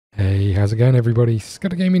Hey, how's it going everybody?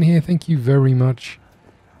 ScottDogGaming here. Thank you very much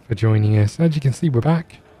for joining us. As you can see, we're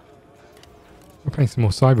back. We're playing some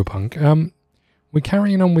more Cyberpunk. We're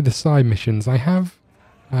carrying on with the side missions. I have,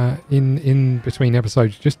 in between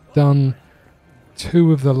episodes, just done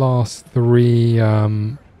 2 of the last 3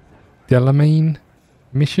 Delamain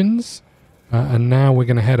missions. And now we're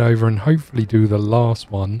going to head over and hopefully do the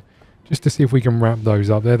last one, just to see if we can wrap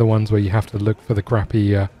those up. They're the ones where you have to look for the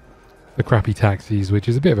crappy taxis, which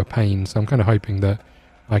is a bit of a pain. So I'm kind of hoping that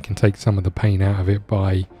I can take some of the pain out of it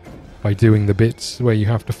by doing the bits where you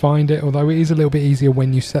have to find it. Although it is a little bit easier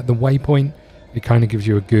when you set the waypoint. It kind of gives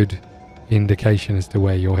you a good indication as to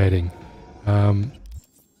where you're heading.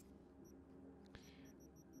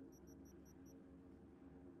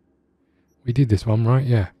 We did this one, right?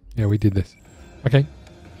 Yeah, we did this. Okay.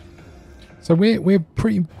 So we're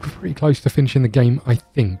pretty close to finishing the game, I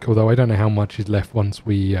think. Although I don't know how much is left once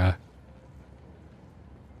we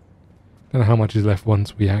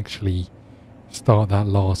actually start that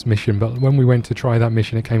last mission. But when we went to try that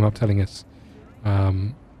mission, it came up telling us.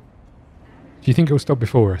 Do you think it'll stop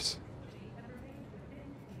before us?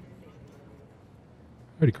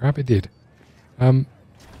 Holy crap! It did. Yeah,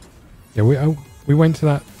 we went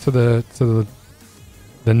to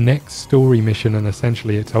the next story mission, and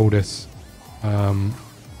essentially it told us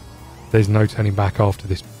there's no turning back after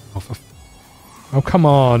this. Oh, come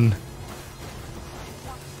on!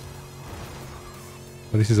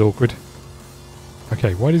 Oh, this is awkward.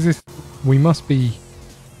 Okay, why does this... We must be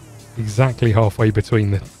exactly halfway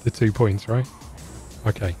between the 2 points, right?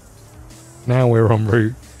 Okay. Now we're en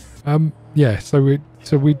route. Yeah, so we're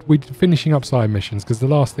finishing up side missions, because the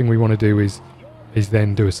last thing we want to do is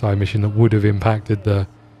then do a side mission that would have impacted the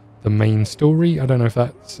main story. I don't know if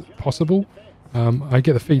that's possible. I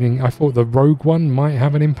get the feeling... I thought the rogue one might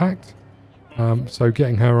have an impact. So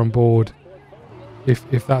getting her on board,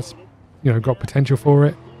 if that's... got potential for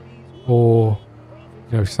it, or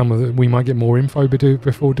we might get more info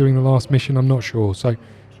before doing the last mission. I'm not sure. So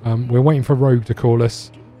we're waiting for Rogue to call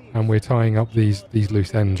us, and we're tying up these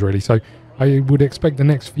loose ends really. So I would expect the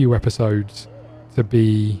next few episodes to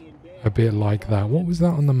be a bit like that. What was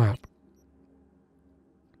that on the map?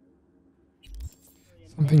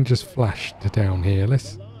 Something just flashed down here.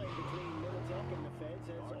 Let's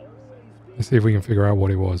see if we can figure out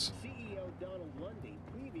what it was.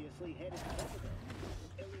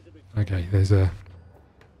 Okay, there's a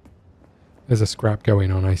scrap going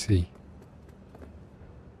on, I see.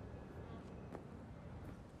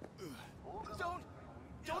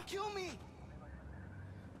 Don't kill me.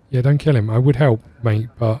 Yeah, don't kill him. I would help, mate,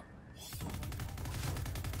 but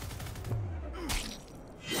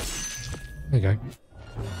there you go.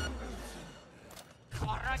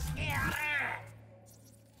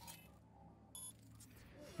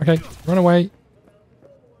 Okay, run away.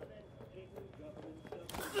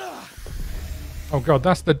 Oh god,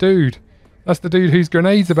 that's the dude. That's the dude whose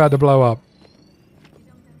grenade's about to blow up.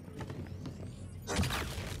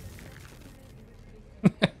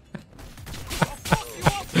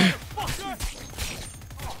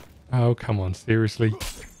 Oh, come on, seriously.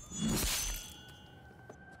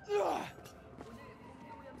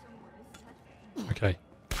 Okay.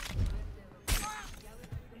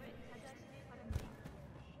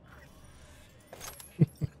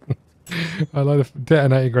 I like to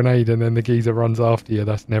detonate a grenade and then the geezer runs after you.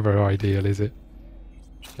 That's never ideal, is it?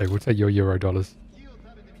 Okay, we'll take your Euro dollars.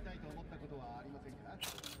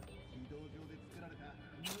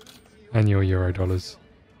 And your Euro dollars.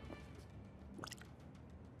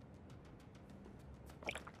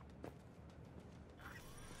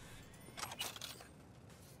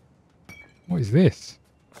 What is this?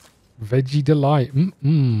 Veggie Delight.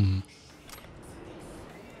 Mm-mm.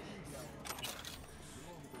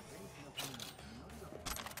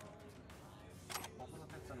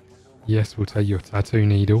 Yes, we'll take your tattoo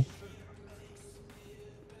needle.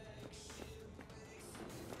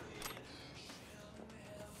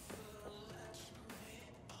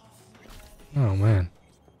 Oh, man.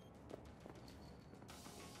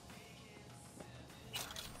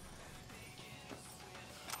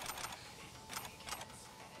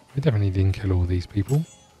 I definitely didn't kill all these people.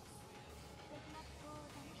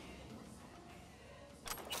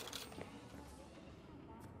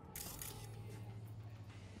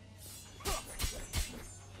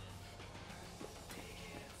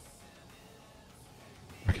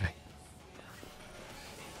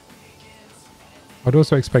 I'd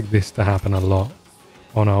also expect this to happen a lot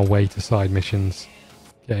on our way to side missions,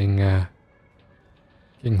 getting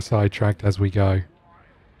sidetracked as we go.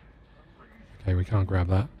 Okay, we can't grab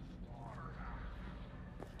that.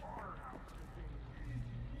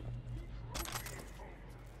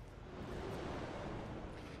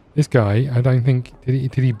 This guy, I don't think...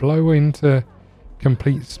 Did he blow into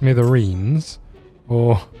complete smithereens?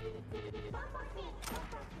 Or...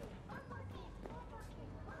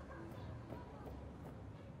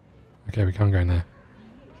 Okay, we can't go in there.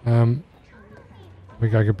 We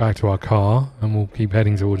gotta go back to our car, and we'll keep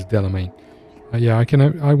heading towards Delamain. Yeah,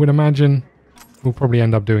 I would imagine we'll probably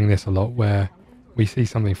end up doing this a lot, where we see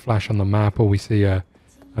something flash on the map, or we see an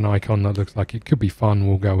icon that looks like it could be fun.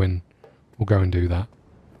 We'll go and do that.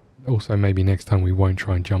 Also, maybe next time we won't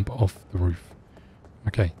try and jump off the roof.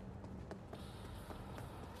 Okay.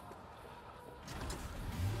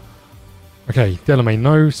 Okay, Delamain,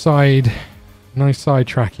 no side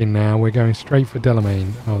tracking now. We're going straight for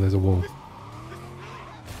Delamain. Oh, there's a wall.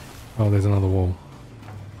 Oh, there's another wall.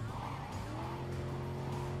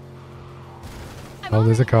 Oh,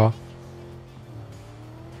 there's a car.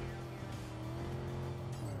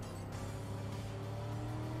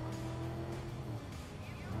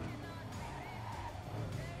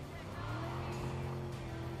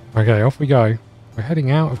 Okay, off we go. We're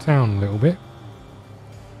heading out of town a little bit.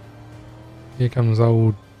 Here comes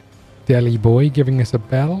old Deli boy giving us a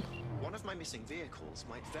bell. One of my missing vehicles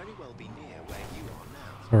might very well be near where you are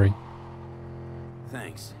now. Sorry.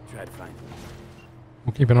 Thanks. Try to find it.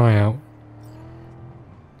 We'll keep an eye out.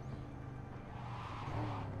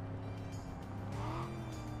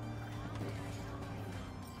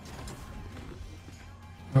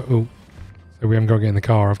 Uh-oh. So we haven't got to get in the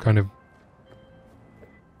car. I've kind of...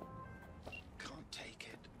 Can't take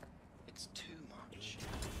it. It's too much.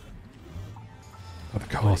 Oh, the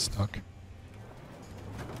car's stuck.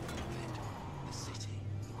 The city,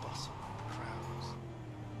 the bustle, the crowds.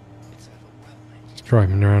 It's overwhelming. Just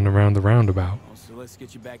driving around the roundabout. So let's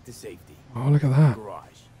get you back to safety. Oh, look at that.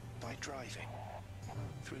 Garage. By driving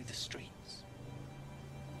through the streets.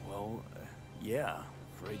 Well, yeah,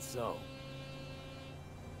 afraid so.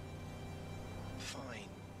 Fine.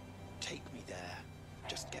 Take me there.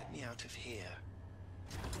 Just get me out of here.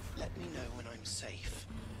 Let me know when I'm safe.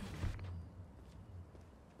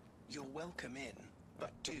 You're welcome in,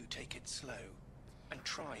 but do take it slow. And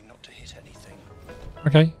try not to hit anything.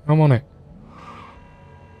 Okay, I'm on it.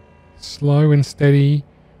 Slow and steady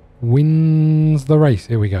wins the race.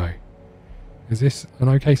 Here we go. Is this an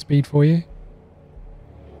okay speed for you?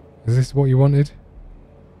 Is this what you wanted?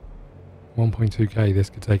 1.2k, this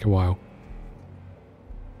could take a while.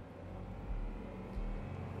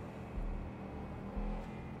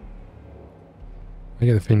 I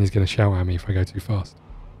get the feeling he's going to shout at me if I go too fast.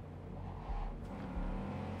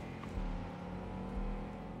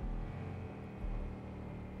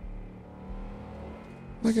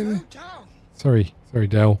 Look at this. Down. Sorry,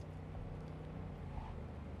 Del.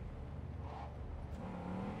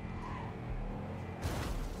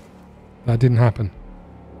 That didn't happen.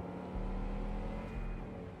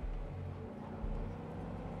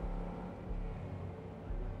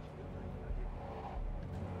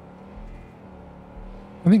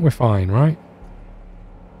 I think we're fine, right?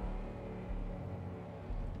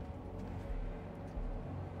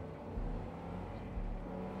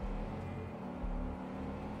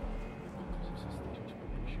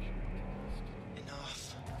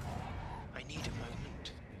 Enough. I need a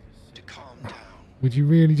moment to calm down. Would you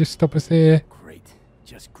really just stop us here? Great.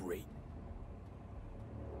 Just great.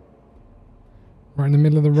 Right in the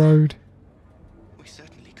middle of the road? We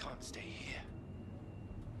certainly can't stay here.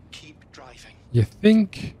 Keep driving. You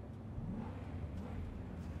think?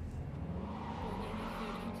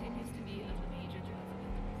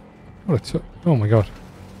 What a tool. Oh my god.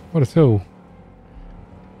 What a tool.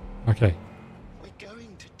 Okay. We're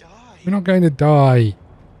going to die. We're not going to die.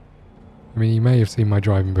 I mean, you may have seen my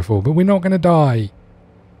driving before, but we're not going to die.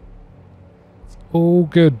 It's all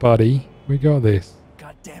good, buddy. We got this.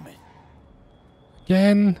 God damn it.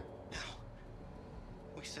 Again? Now,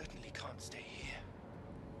 we certainly can't stay here.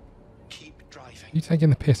 Keep driving. You taking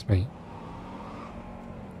the piss, mate?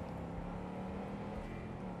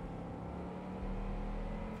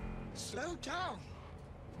 Slow down.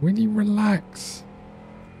 Will you relax?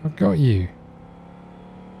 I've got you.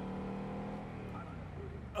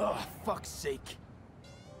 Oh, fuck's sake.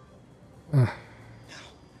 We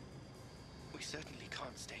certainly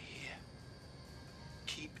can't stay here.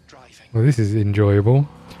 Keep driving. Well, this is enjoyable.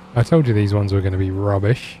 I told you these ones were going to be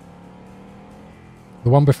rubbish. The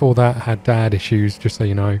one before that had dad issues, just so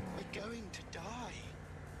you know. We're going to die.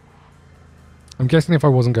 I'm guessing if I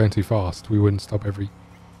wasn't going too fast, we wouldn't stop every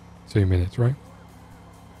 2 minutes, right?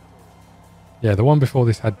 Yeah, the one before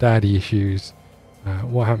this had daddy issues.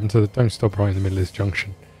 What happened to the... Don't stop right in the middle of this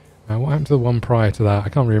junction. What happened to the one prior to that? I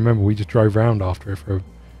can't really remember. We just drove round after it for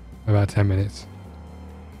about 10 minutes.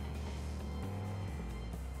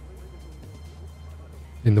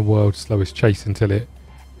 in the world's slowest chase until it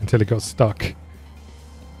got stuck.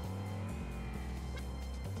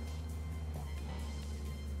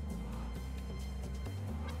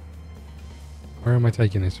 Where am I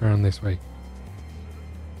taking this? Around this way.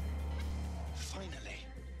 Finally.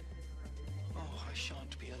 Oh, I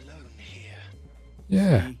shan't be alone here.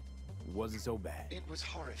 Yeah. See? It wasn't so bad. It was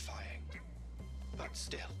horrifying. But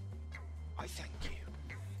still, I thank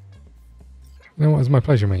you. You know what? It's my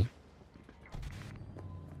pleasure, mate.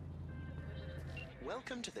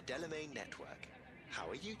 Welcome to the Delamain Network. How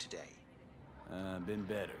are you today? Been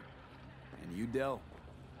better. And you, Del?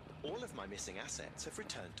 All of my missing assets have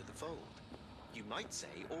returned to the fold. You might say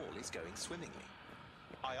all is going swimmingly.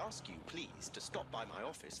 I ask you, please, to stop by my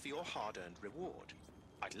office for your hard-earned reward.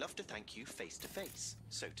 I'd love to thank you face to face,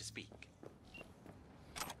 so to speak.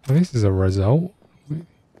 Well, this is a result.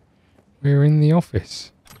 We're in the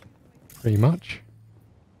office. Pretty much.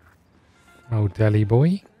 Oh, Deli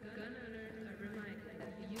boy.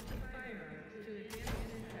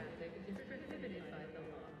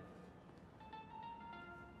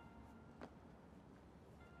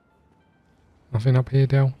 Nothing up here,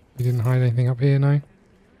 Del? You didn't hide anything up here, no?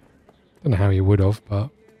 Don't know how you would have, but...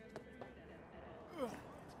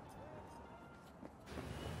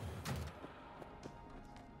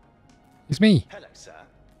 It's me! Hello, sir.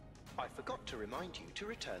 I forgot to remind you to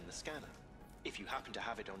return the scanner. If you happen to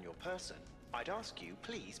have it on your person, I'd ask you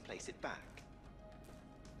please place it back.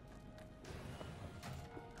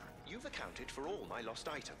 You've accounted for all my lost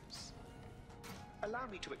items. Allow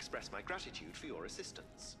me to express my gratitude for your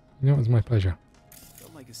assistance. You know, it was my pleasure.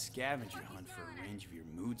 Felt like a scavenger hunt for a range of your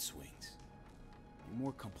mood swings. You're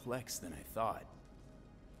more complex than I thought.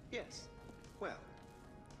 Yes. Well,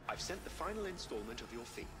 I've sent the final installment of your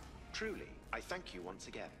fee. Truly, I thank you once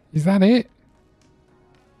again. Is that it?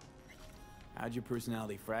 How'd your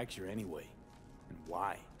personality fracture anyway? And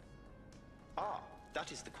why? Ah,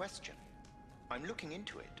 that is the question. I'm looking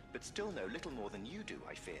into it, but still know little more than you do,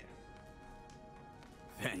 I fear.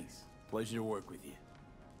 Thanks. Pleasure to work with you.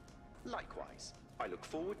 Likewise. I look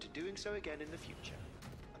forward to doing so again in the future.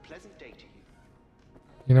 A pleasant day to you.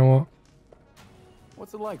 You know what?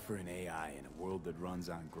 What's it like for an AI in a world that runs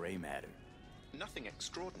on gray matter? Nothing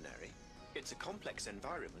extraordinary. It's a complex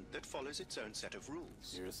environment that follows its own set of rules.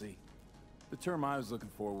 Seriously? The term I was looking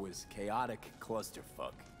for was chaotic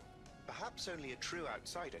clusterfuck. Perhaps only a true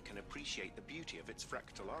outsider can appreciate the beauty of its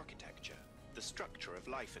fractal architecture, the structure of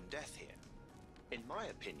life and death here. In my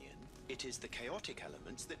opinion, it is the chaotic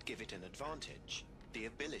elements that give it an advantage, the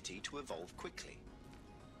ability to evolve quickly.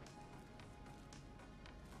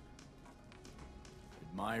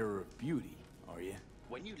 Admirer of beauty, are you?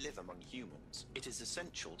 When you live among humans, it is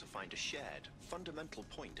essential to find a shared, fundamental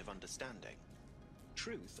point of understanding.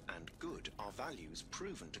 Truth and good are values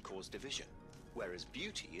proven to cause division, whereas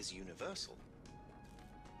beauty is universal.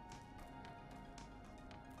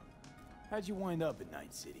 How'd you wind up at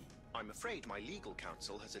Night City? I'm afraid my legal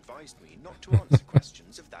counsel has advised me not to answer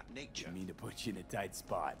questions of that nature. I mean to put you in a tight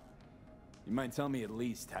spot. You might tell me at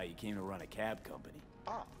least how you came to run a cab company.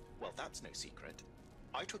 Ah, well, that's no secret.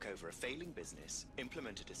 I took over a failing business,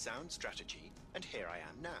 implemented a sound strategy, and here I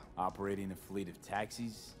am now. Operating a fleet of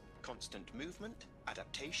taxis? Constant movement,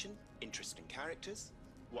 adaptation, interesting characters.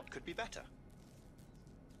 What could be better?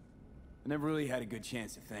 I never really had a good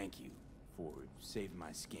chance to thank you for saving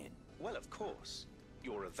my skin. Well, of course.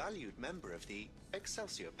 You're a valued member of the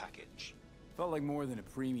Excelsior package. Felt like more than a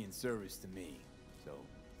premium service to me, so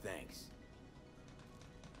thanks.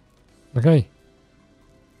 Okay.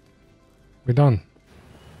 We're done.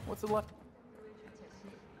 What's it like?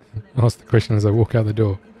 Ask the question as I walk out the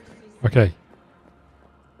door. Okay.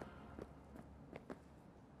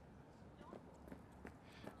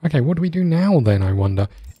 Okay, what do we do now then, I wonder?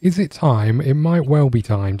 Is it time? It might well be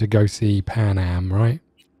time to go see Pan Am, right?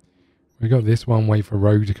 We got this one, wait for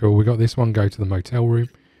Rogue to call. We got this one, go to the motel room.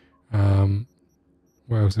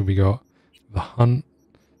 What else have we got? The Hunt.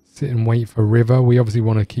 Sit and wait for River. We obviously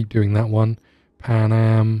want to keep doing that one. Pan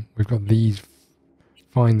Am. We've got these.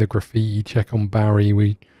 Find the graffiti. Check on Barry.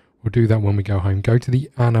 We'll do that when we go home. Go to the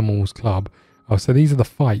Animals Club. Oh, so these are the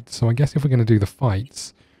fights. So I guess if we're going to do the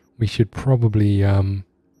fights, we should probably...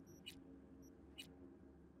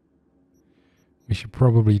 we should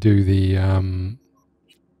probably do the...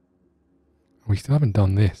 we still haven't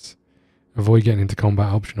done this. Avoid getting into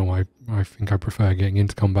combat optional. I think I prefer getting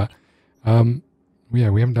into combat. Yeah,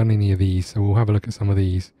 we haven't done any of these, so we'll have a look at some of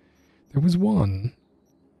these. There was one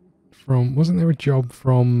from... Wasn't there a job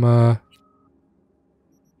from...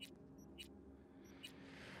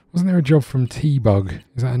 wasn't there a job from T-Bug?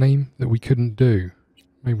 Is that a name that we couldn't do?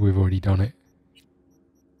 Maybe we've already done it.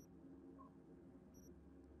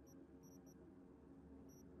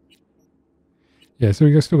 Yeah, so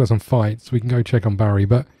we've still got some fights. We can go check on Barry,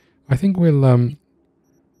 but I think we'll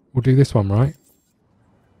do this one, right?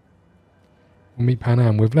 We'll meet Pan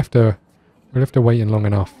Am. We've left her waiting long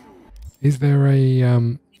enough. Is there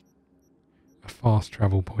a fast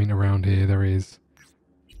travel point around here? There is.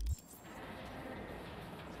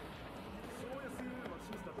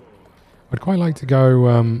 I'd quite like to go.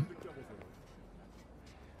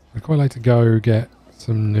 I'd quite like to go get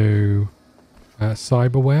some new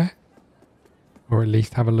cyberware, or at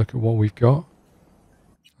least have a look at what we've got.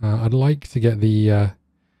 I'd like to get the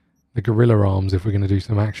gorilla arms if we're going to do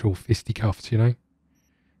some actual fisticuffs, you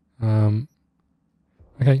know.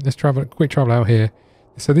 Okay, let's quick travel out here.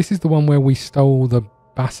 So this is the one where we stole the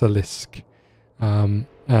basilisk,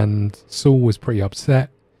 and Saul was pretty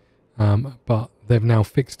upset, but they've now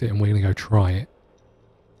fixed it and we're going to go try it.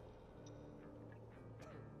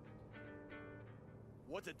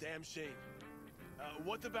 What a damn shame.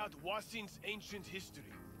 What about Wasin's ancient history?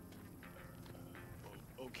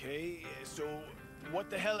 Okay, so what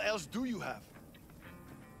the hell else do you have?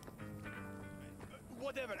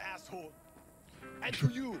 Whatever, asshole. And to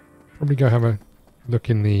you. Probably go have a look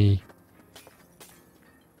in the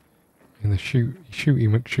shoot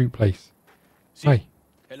place. See? Hey.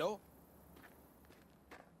 Hello?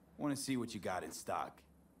 Want to see what you got in stock?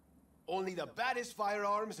 Only the baddest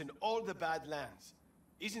firearms in all the Badlands.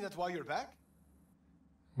 Isn't that why you're back?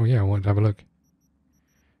 Well, yeah, I wanted to have a look.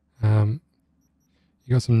 You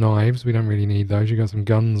got some knives. We don't really need those. You got some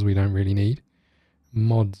guns. We don't really need.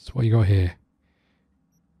 Mods. What you got here?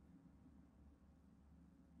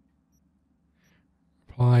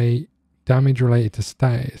 Apply damage related to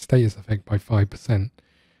status effect by 5%.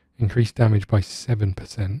 Increase damage by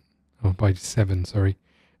 7%. Oh, by 7, sorry.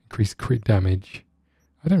 Increase crit damage.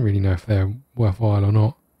 I don't really know if they're worthwhile or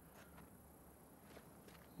not.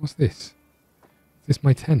 What's this? Is this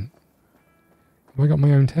my tent? Have I got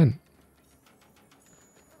my own tent?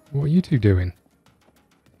 What are you two doing?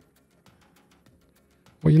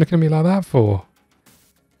 What are you looking at me like that for?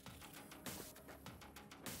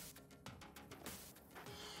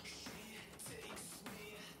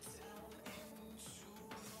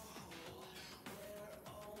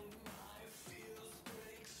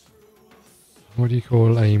 What do you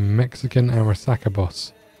call a Mexican Arasaka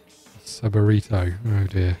boss? Saburrito. Oh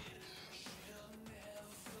dear.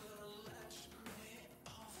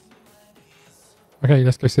 Okay,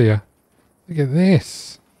 let's go see her. Look at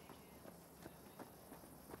this.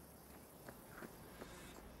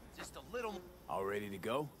 Just a little. All ready to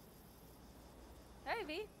go? Hey,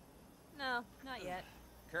 V. No, not yet.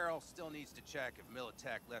 Carol still needs to check if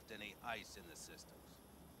Militech left any ice in the systems.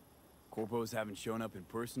 Corpos haven't shown up in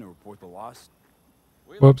person to report the loss?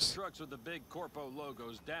 We left Whoops. the trucks with the big Corpo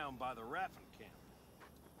logos down by the Raffin camp,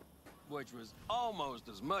 which was almost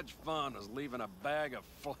as much fun as leaving a bag of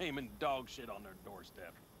flaming dog shit on their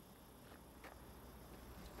doorstep.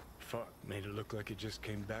 Fuck, made it look like it just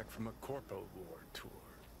came back from a Corpo War tour.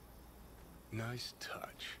 Nice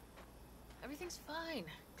touch. Everything's fine.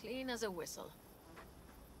 Clean as a whistle.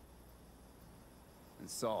 And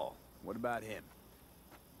Saul, what about him?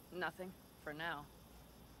 Nothing, for now.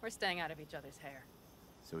 We're staying out of each other's hair.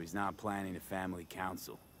 So he's not planning a family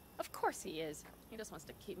council? Of course he is. He just wants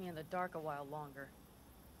to keep me in the dark a while longer.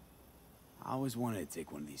 I always wanted to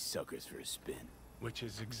take one of these suckers for a spin. Which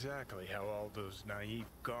is exactly how all those naive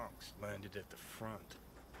gonks landed at the front.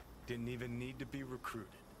 Didn't even need to be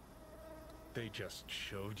recruited. They just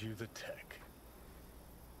showed you the tech.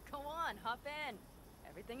 Go on, hop in.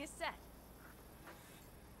 Everything is set.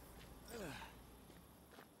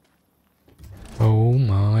 Oh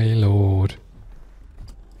my lord.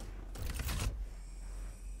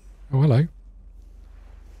 Oh, hello.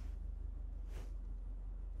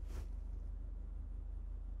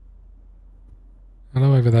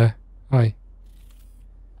 Hello over there. Hi.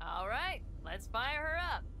 All right, let's fire her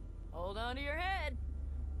up. Hold on to your head.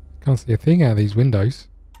 Can't see a thing out of these windows.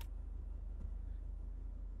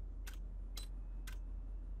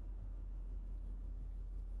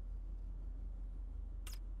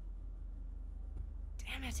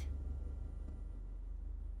 Damn it.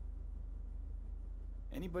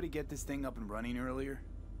 Anybody get this thing up and running earlier?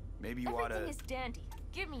 Maybe you Everything oughta... is dandy.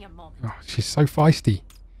 Give me a moment. Oh, she's so feisty.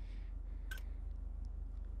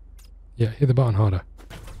 Yeah, hit the button harder.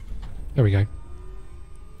 There we go.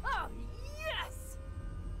 Oh, yes!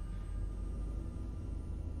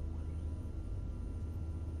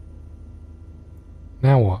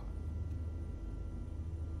 Now what?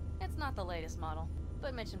 It's not the latest model,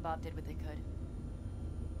 but Mitch and Bob did what they could.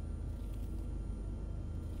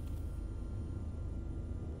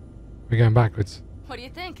 We're going backwards. What do you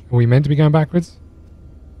think? Are we meant to be going backwards?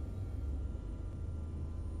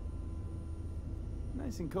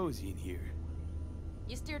 and cozy in here.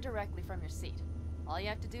 You steer directly from your seat. All you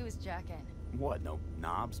have to do is jack in. What, no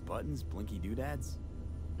knobs, buttons, blinky doodads?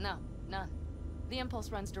 No, none. The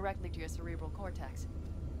impulse runs directly to your cerebral cortex.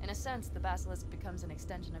 In a sense, the basilisk becomes an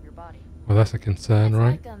extension of your body. Well, that's a concern, It's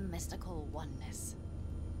right? like a mystical oneness.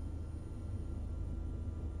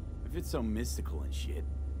 If it's so mystical and shit,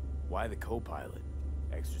 why the co-pilot?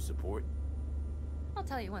 Extra support? I'll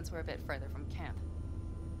tell you once we're a bit further from camp.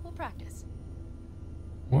 We'll practice.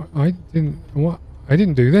 What? I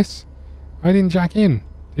didn't do this. I didn't jack in.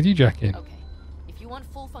 Did you jack in? Okay. If you want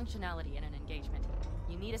full functionality in an engagement,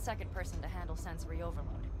 you need a second person to handle sensory overload.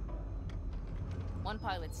 One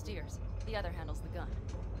pilot steers, the other handles the gun.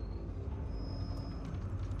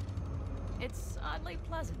 It's oddly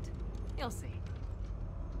pleasant. You'll see.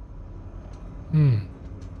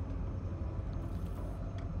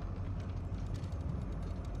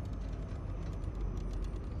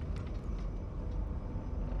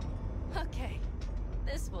 Okay,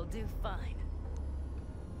 this will do fine.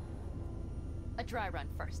 A dry run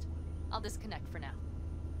first. I'll disconnect for now.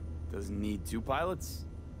 Doesn't need 2 pilots?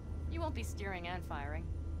 You won't be steering and firing.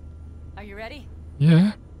 Are you ready?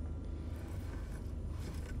 Yeah.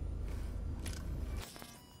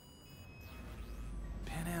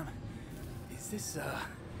 Panam, is this,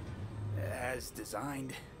 as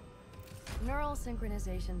designed? Neural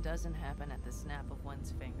synchronization doesn't happen at the snap of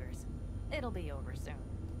one's fingers. It'll be over soon.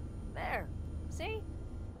 There. See?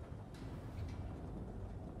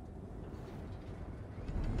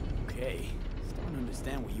 Okay, still don't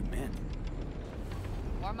understand what you meant.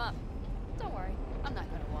 Warm up. Don't worry, I'm not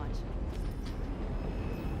gonna watch.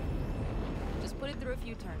 Just put it through a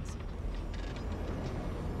few turns.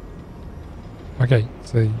 Okay,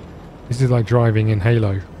 so this is like driving in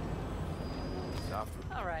Halo.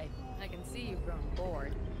 Software. Alright, I can see you've grown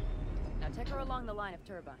bored. Now take her along the line of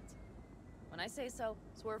turbines. When I say so,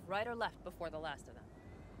 swerve right or left before the last of them.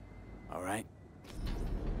 All right.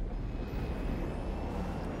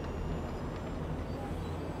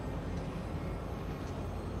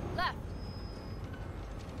 Left.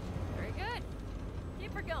 Very good.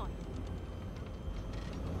 Keep her going.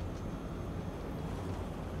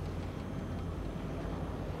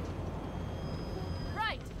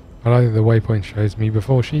 Right. I like that the waypoint shows me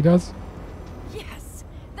before she does. Yes,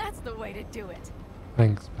 that's the way to do it.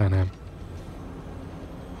 Thanks, Panam.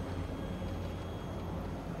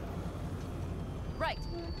 Right.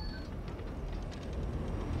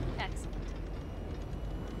 Excellent.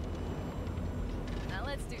 Now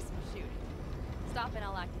let's do some shooting. Stop and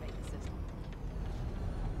I'll activate the system.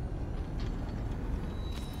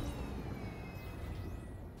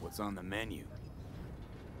 What's on the menu?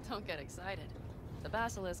 Don't get excited. The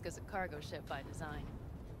Basilisk is a cargo ship by design.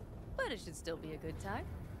 But it should still be a good time.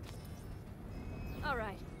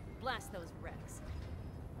 Alright, blast those wrecks.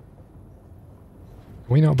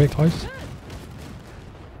 Are we not a bit close?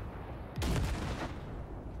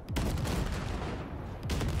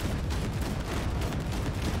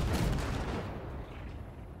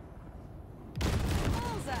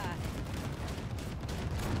 Bullseye!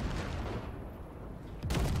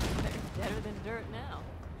 They're deader than dirt now.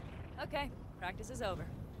 Okay, practice is over.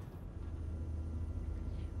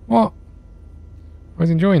 What? I was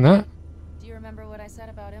enjoying that. Do you remember what I said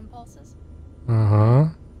about impulses? Uh-huh.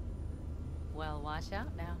 Well, watch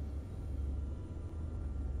out now.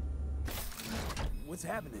 What's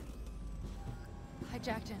happening? I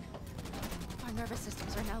jacked in. Our nervous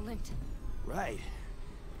systems are now linked. Right.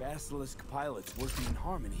 Basilisk pilots working in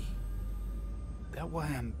harmony. That why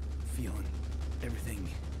I'm feeling everything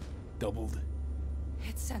doubled.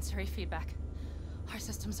 It's sensory feedback. Our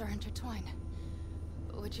systems are intertwined.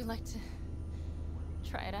 Would you like to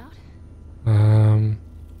try it out?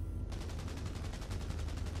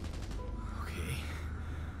 Okay.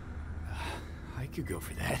 I could go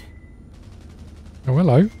for that. Oh,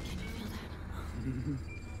 hello. Can you feel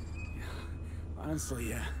that?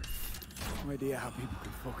 Honestly, no idea how people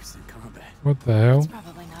can focus in combat. What the hell? It's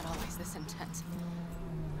probably not always this intense.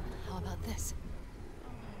 How about this?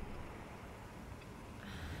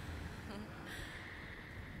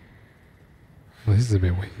 Well, this is a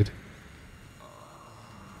bit weird.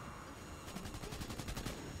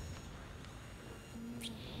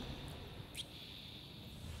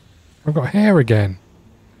 I've got hair again.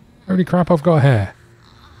 Holy crap, I've got hair.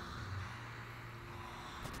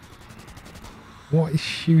 What is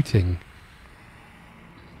shooting?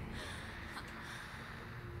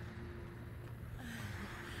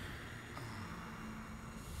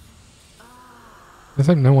 Let's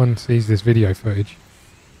hope no one sees this video footage.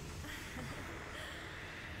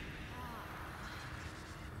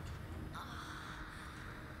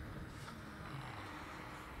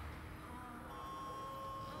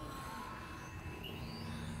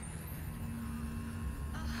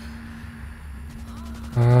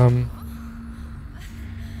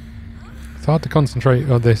 It's hard to concentrate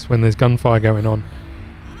on this when there's gunfire going on.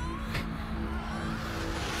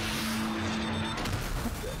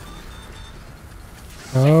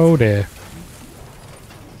 Oh dear.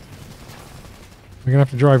 We're gonna have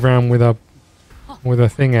to drive around with a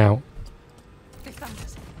thing out. They found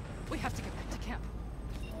us. We have to get back to camp.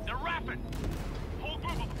 They're rapid. Whole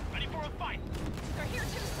group of them, ready for a fight. They're here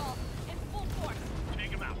too, Saul. In full force.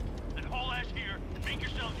 Take them out. Then haul ass here and make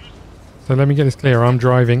yourselves useful. So let me get this clear. I'm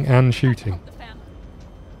driving and shooting. The family.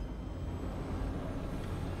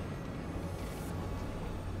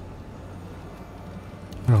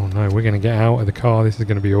 Oh no, we're gonna get out of the car. This is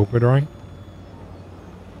gonna be awkward, right?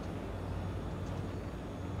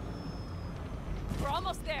 We're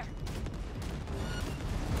almost there.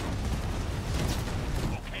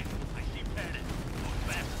 Okay, I see padded. Those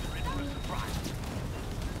bastards are in for a surprise.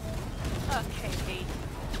 Okay, Pete.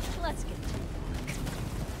 Let's get to it.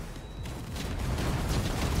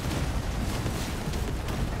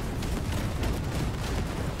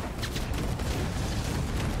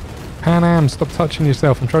 Pan Am, stop touching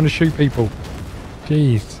yourself. I'm trying to shoot people.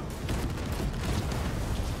 Jeez.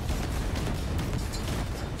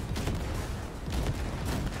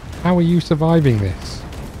 How are you surviving this?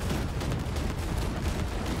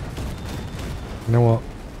 You know what?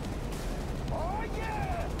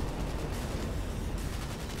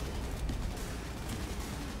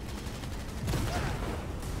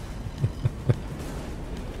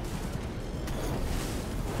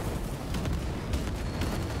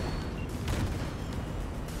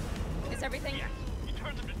 Is everything? Yes, you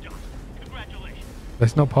turned them to dust. Congratulations.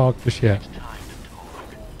 Let's not park just yet. Time to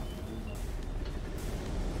talk.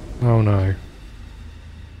 Oh no.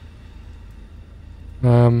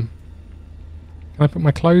 Can I put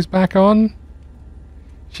my clothes back on?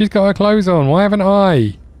 She's got her clothes on. Why haven't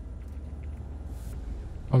I?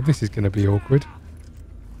 Oh, this is going to be awkward.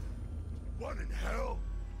 What in hell?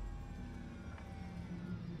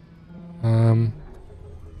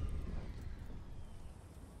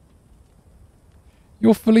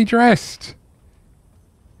 You're fully dressed.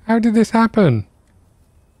 How did this happen?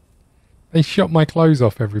 They shot my clothes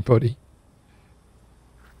off, everybody.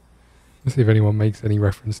 Let's see if anyone makes any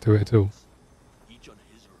reference to it at all. Each on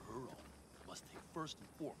his or her own must think first and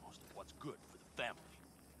foremost of what's good for the family.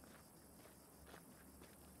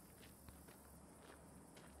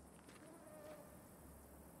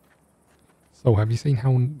 So, have you seen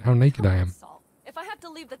how naked I am? Saul, if I have to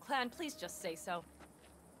leave the clan, please just say so.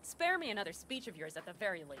 Spare me another speech of yours at the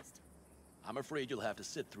very least. I'm afraid you'll have to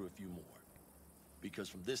sit through a few more. Because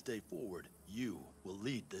from this day forward, you will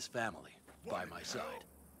lead this family by my side.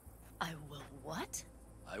 I will what?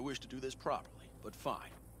 I wish to do this properly, but fine.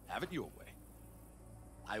 Have it your way.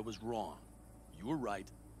 I was wrong. You were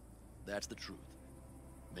right. That's the truth.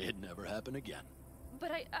 May it never happen again.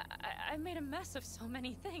 But I made a mess of so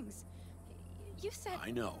many things. You said... I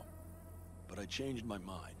know. But I changed my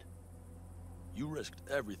mind. You risked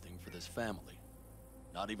everything for this family.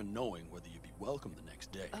 Not even knowing whether you'd be welcome the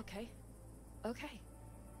next day. Okay. Okay.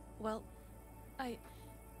 Well,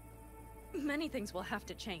 many things will have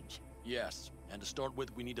to change. Yes, and to start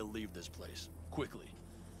with, we need to leave this place. Quickly.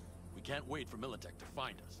 We can't wait for Militech to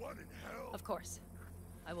find us. What in hell? Of course.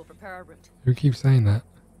 I will prepare our route. Who keeps saying that?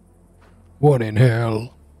 What in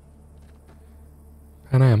hell?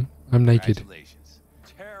 Pan Am, I'm naked. Congratulations.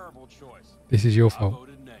 Terrible choice. This is your I fault.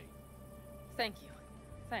 voted nay. Thank you.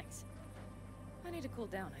 Thanks. I need to cool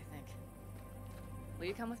down, I think. Will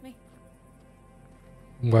you come with me?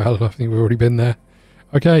 Well, I think we've already been there.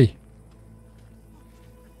 Okay.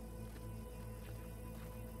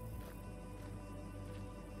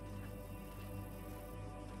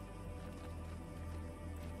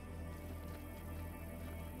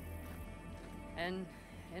 An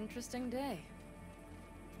interesting day.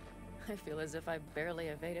 I feel as if I barely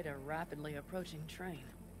evaded a rapidly approaching train.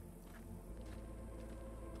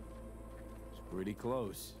 It's pretty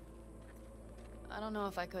close. I don't know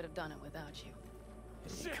if I could have done it without you.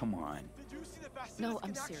 Hey, come on. Did you see the basilisk No, I'm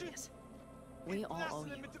in action? serious. We all owe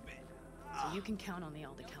you. So you can count on the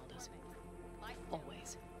Aldecaldos.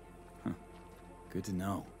 Always. Good to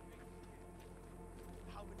know.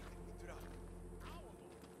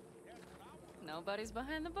 Nobody's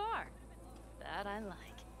behind the bar. That I like.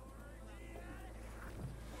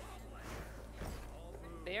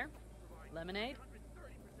 Beer? Lemonade?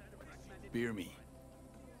 Beer me.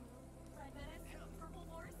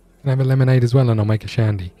 Can I have a lemonade as well and I'll make a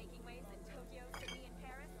shandy?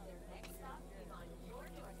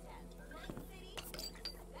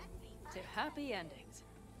 To happy endings.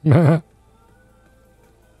 Gonna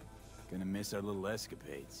miss our little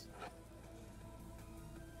escapades.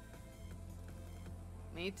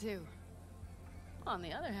 Me too. On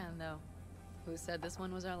the other hand, though, who said this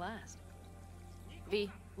one was our last? V,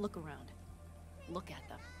 look around. Look at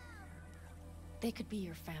them. They could be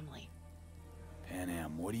your family.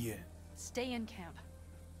 Panam, what do you... Stay in camp.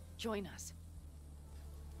 Join us.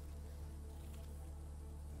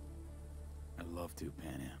 I'd love to,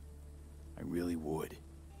 Panam. I really would.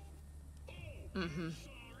 Mm-hmm.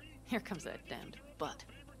 Here comes that damned butt.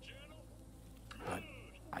 But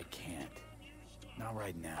I can't. Not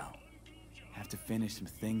right now. Have to finish some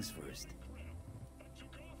things first.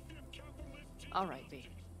 All right, V.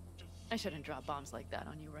 I shouldn't drop bombs like that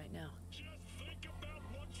on you right now.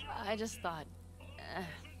 I just thought...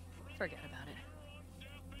 forget about it.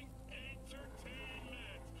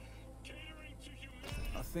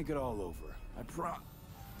 I'll think it all over. I promise.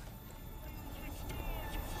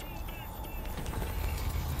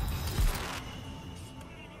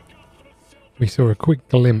 We saw a quick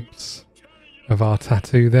glimpse of our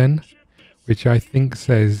tattoo then, which I think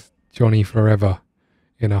says Johnny Forever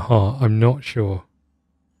in a heart. I'm not sure.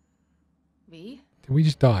 V? Did we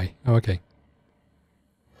just die? Oh, okay.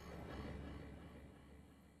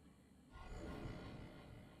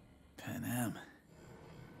 Panam.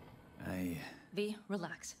 V,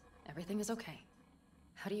 relax. Everything is okay.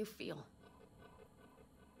 How do you feel?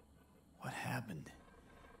 What happened?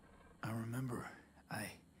 I remember.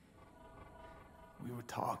 We were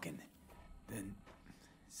talking. Then,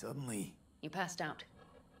 suddenly... You passed out.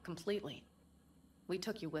 Completely. We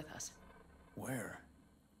took you with us. Where?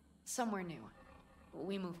 Somewhere new.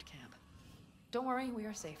 We moved camp. Don't worry, we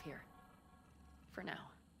are safe here. For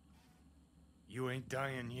now. You ain't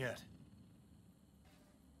dying yet.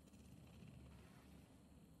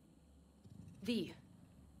 V,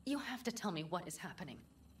 you have to tell me what is happening.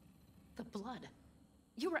 The blood.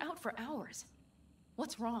 You were out for hours.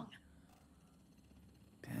 What's wrong?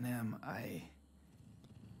 Panam,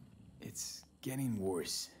 it's getting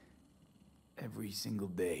worse. Every single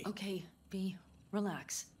day. Okay, V,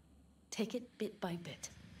 relax. Take it bit by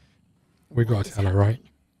bit. We've got to tell her, right?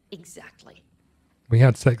 Exactly. We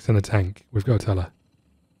had sex in a tank. We've got to tell her.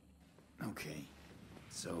 Okay,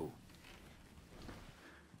 so...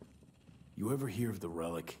 You ever hear of the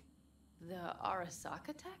relic? The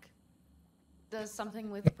Arasaka tech? Does something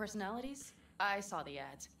with personalities? I saw the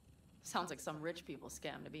ads. Sounds like some rich people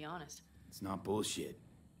scam, to be honest. It's not bullshit.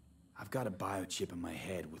 I've got a biochip in my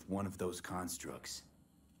head with one of those constructs.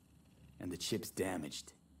 And the chip's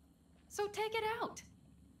damaged. So take it out.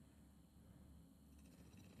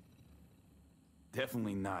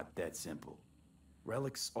 Definitely not that simple.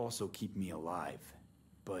 Relics also keep me alive,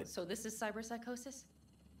 but... So this is cyberpsychosis?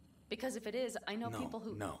 Because if it is, I know people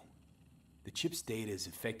who... No. The chip's data is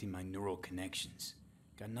affecting my neural connections.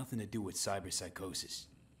 Got nothing to do with cyberpsychosis.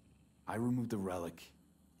 I remove the relic,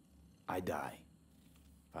 I die.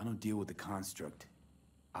 If I don't deal with the construct,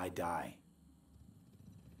 I die.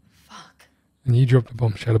 Fuck. And you dropped a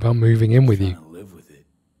bombshell about moving in with you. Trying to live with it.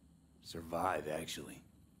 Survive, actually.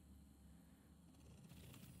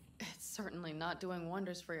 It's certainly not doing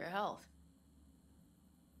wonders for your health.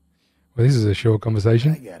 Well, this is a short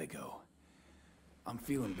conversation. I gotta go. I'm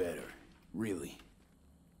feeling better, really.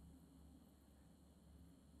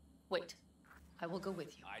 Wait, I will go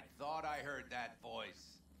with you. I thought I heard that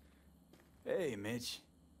voice. Hey, Mitch.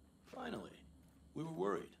 Finally. We were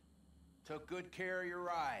worried. Took good care of your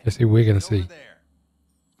ride. Let's see what we're going to see. There.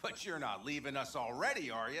 But you're not leaving us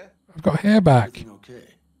already, are you? I've got hair back. Everything okay?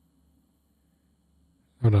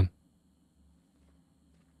 Hold on.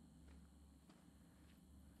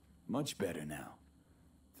 Much better now.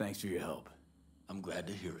 Thanks for your help. I'm glad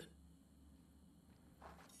to hear it.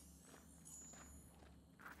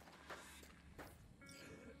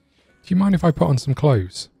 Do you mind if I put on some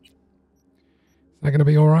clothes? Is that going to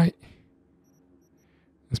be alright?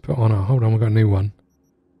 Let's put on our... Hold on, we've got a new one.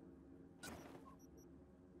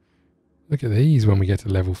 Look at these when we get to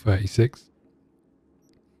level 36.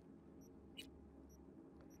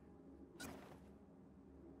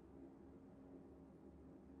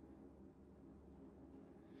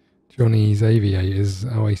 Johnny's aviators.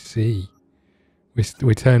 Oh, I see.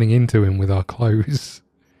 We're turning into him with our clothes.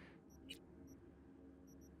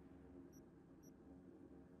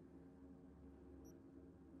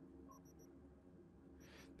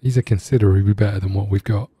 These are considerably better than what we've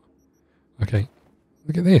got. Okay,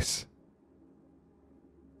 look at this.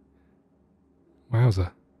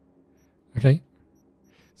 Wowza. Okay.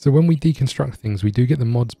 So when we deconstruct things, we do get the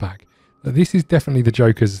mods back. Now, this is definitely the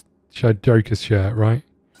Joker's shirt, right?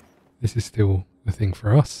 This is still the thing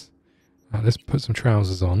for us. Let's put some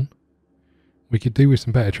trousers on. We could do with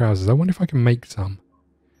some better trousers. I wonder if I can make some.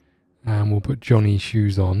 And we'll put Johnny's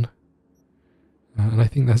shoes on. And I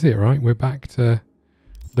think that's it, right? We're back to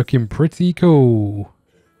looking pretty cool.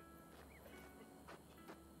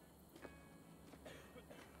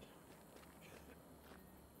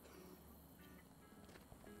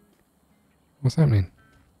 What's happening?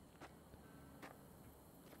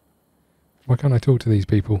 Why can't I talk to these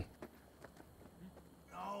people?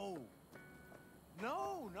 No.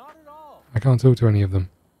 No, not at all. I can't talk to any of them.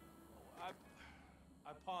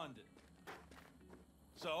 I pawned it.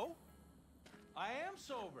 So? I am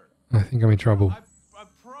sober. I think I'm in trouble. I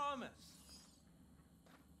promise.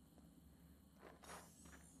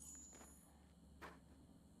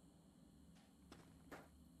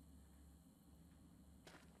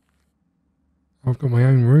 I've got my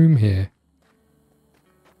own room here.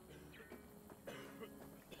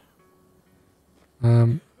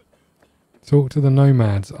 Talk to the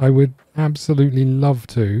nomads. I would absolutely love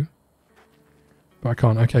to, but I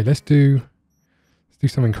can't. Okay, let's do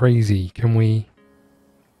something crazy. Can we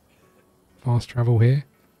fast travel here?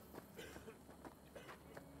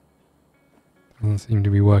 Doesn't seem to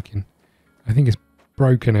be working. I think it's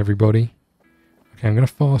broken, everybody. Okay, I'm going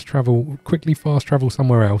to quickly fast travel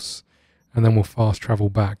somewhere else, and then we'll fast travel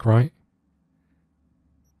back, right?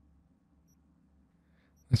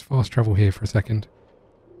 Let's fast travel here for a second.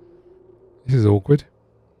 This is awkward.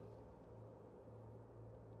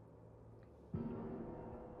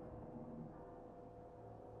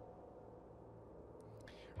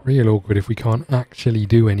 Real awkward if we can't actually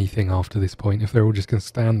do anything after this point, if they're all just going to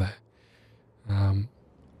stand there.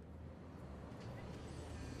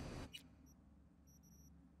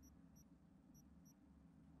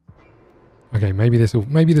 Okay, maybe this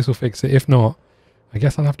will fix it. If not, I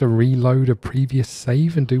guess I'll have to reload a previous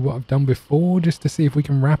save and do what I've done before just to see if we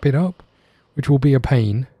can wrap it up, which will be a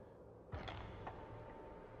pain.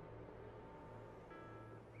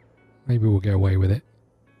 Maybe we'll get away with it.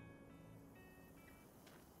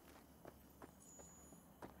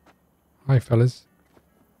 Hi, fellas.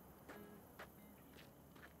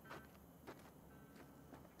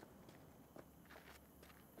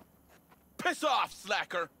 Piss off,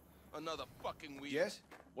 slacker! Another fucking weed. Yes?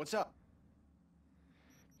 What's up?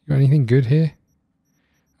 You got anything good here?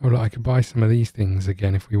 Oh, look, I could buy some of these things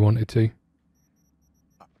again if we wanted to.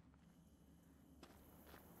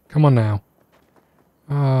 Come on now.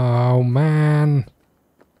 Oh, man.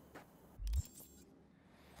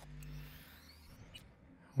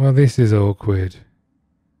 Well, this is awkward.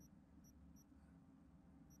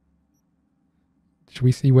 Should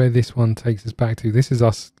we see where this one takes us back to? This is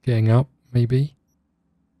us getting up, maybe.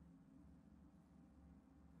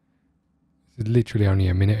 This is literally only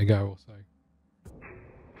a minute ago or so.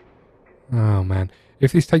 Oh, man.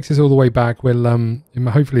 If this takes us all the way back, we'll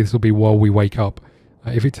hopefully this will be while we wake up.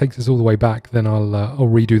 If it takes us all the way back, then I'll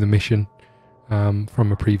redo the mission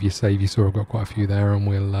from a previous save. You saw I've got quite a few there, and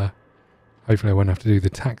we'll hopefully I won't have to do the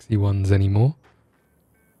taxi ones anymore.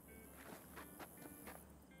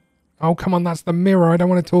 Oh, come on, that's the mirror. I don't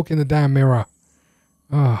want to talk in the damn mirror.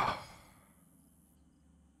 Oh.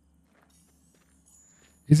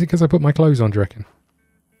 Is it because I put my clothes on, do you reckon?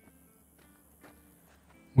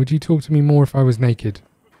 Would you talk to me more if I was naked?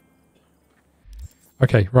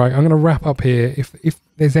 Okay, right, I'm going to wrap up here. If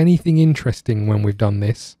there's anything interesting when we've done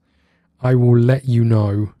this, I will let you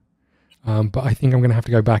know. But I think I'm going to have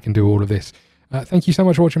to go back and do all of this. Thank you so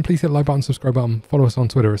much for watching. Please hit the like button, subscribe button. Follow us on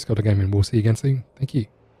Twitter at ScottDogGaming. We'll see you again soon. Thank you.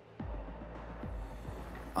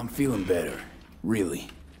 I'm feeling better. Really.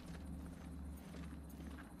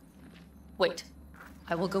 Wait.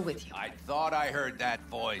 I will go with you. I thought I heard that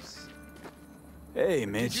voice. Hey,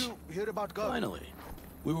 Mitch. Did you hear about God? Finally.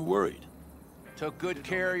 We were worried. Took good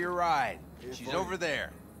care of your ride. She's over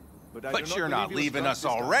there. But You're not leaving us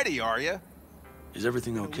already, are you? Is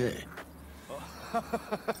everything okay?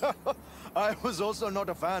 I was also not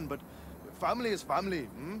a fan, but family is family.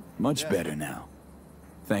 Much better now.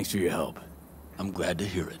 Thanks for your help. I'm glad to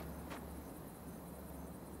hear it.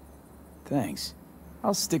 Thanks.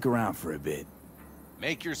 I'll stick around for a bit.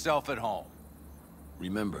 Make yourself at home.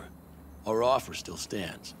 Remember, our offer still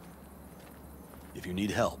stands. If you need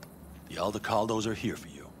help, the Aldecaldos are here for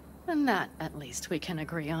you. And that, at least, we can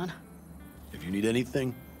agree on. If you need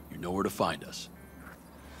anything, you know where to find us.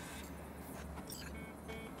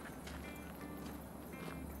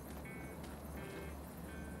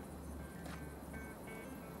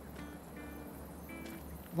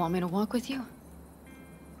 Want me to walk with you?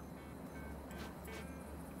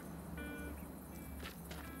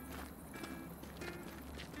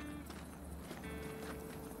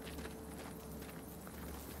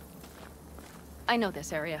 I know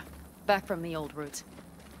this area. Back from the old routes.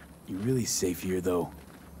 You really safe here, though?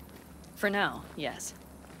 For now, yes.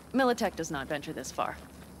 Militech does not venture this far.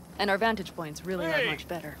 And our vantage points really Hey, are much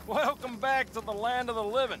better. Welcome back to the land of the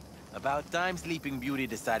living. About time Sleeping Beauty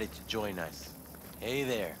decided to join us. Hey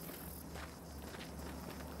there.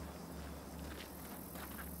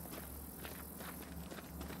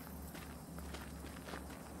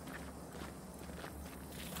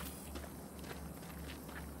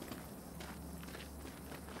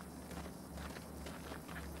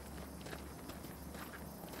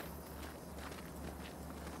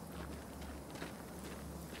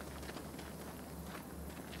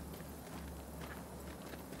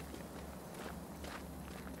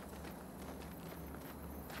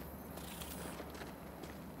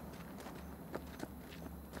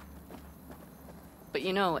 But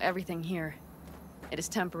you know, everything here, it is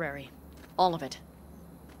temporary. All of it.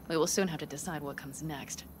 We will soon have to decide what comes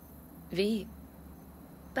next. V,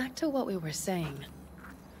 back to what we were saying.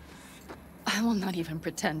 I will not even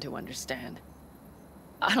pretend to understand.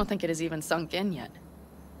 I don't think it has even sunk in yet.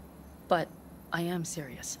 But I am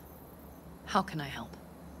serious. How can I help?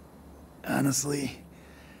 Honestly,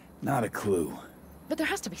 not a clue. But there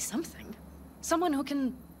has to be something. Someone who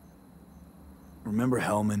can... Remember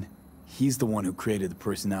Hellman? He's the one who created the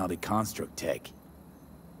personality construct tech.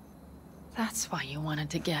 That's why you wanted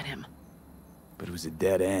to get him. But it was a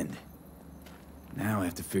dead end. Now I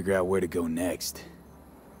have to figure out where to go next.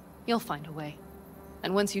 You'll find a way.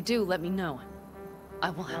 And once you do, let me know. I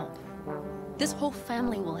will help. This whole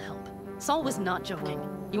family will help. Saul was not joking.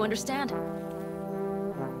 You understand?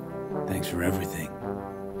 Thanks for everything.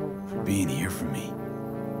 For being here for me.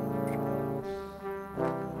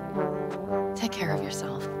 Take care of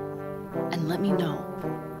yourself. And let me know.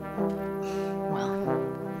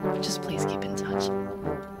 Well, just please keep in touch.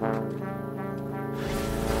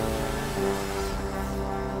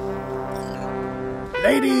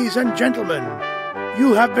 Ladies and gentlemen,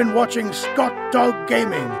 you have been watching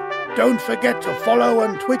ScottDogGaming. Don't forget to follow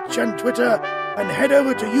on Twitch and Twitter, and head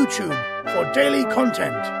over to YouTube for daily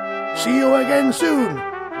content. See you again soon.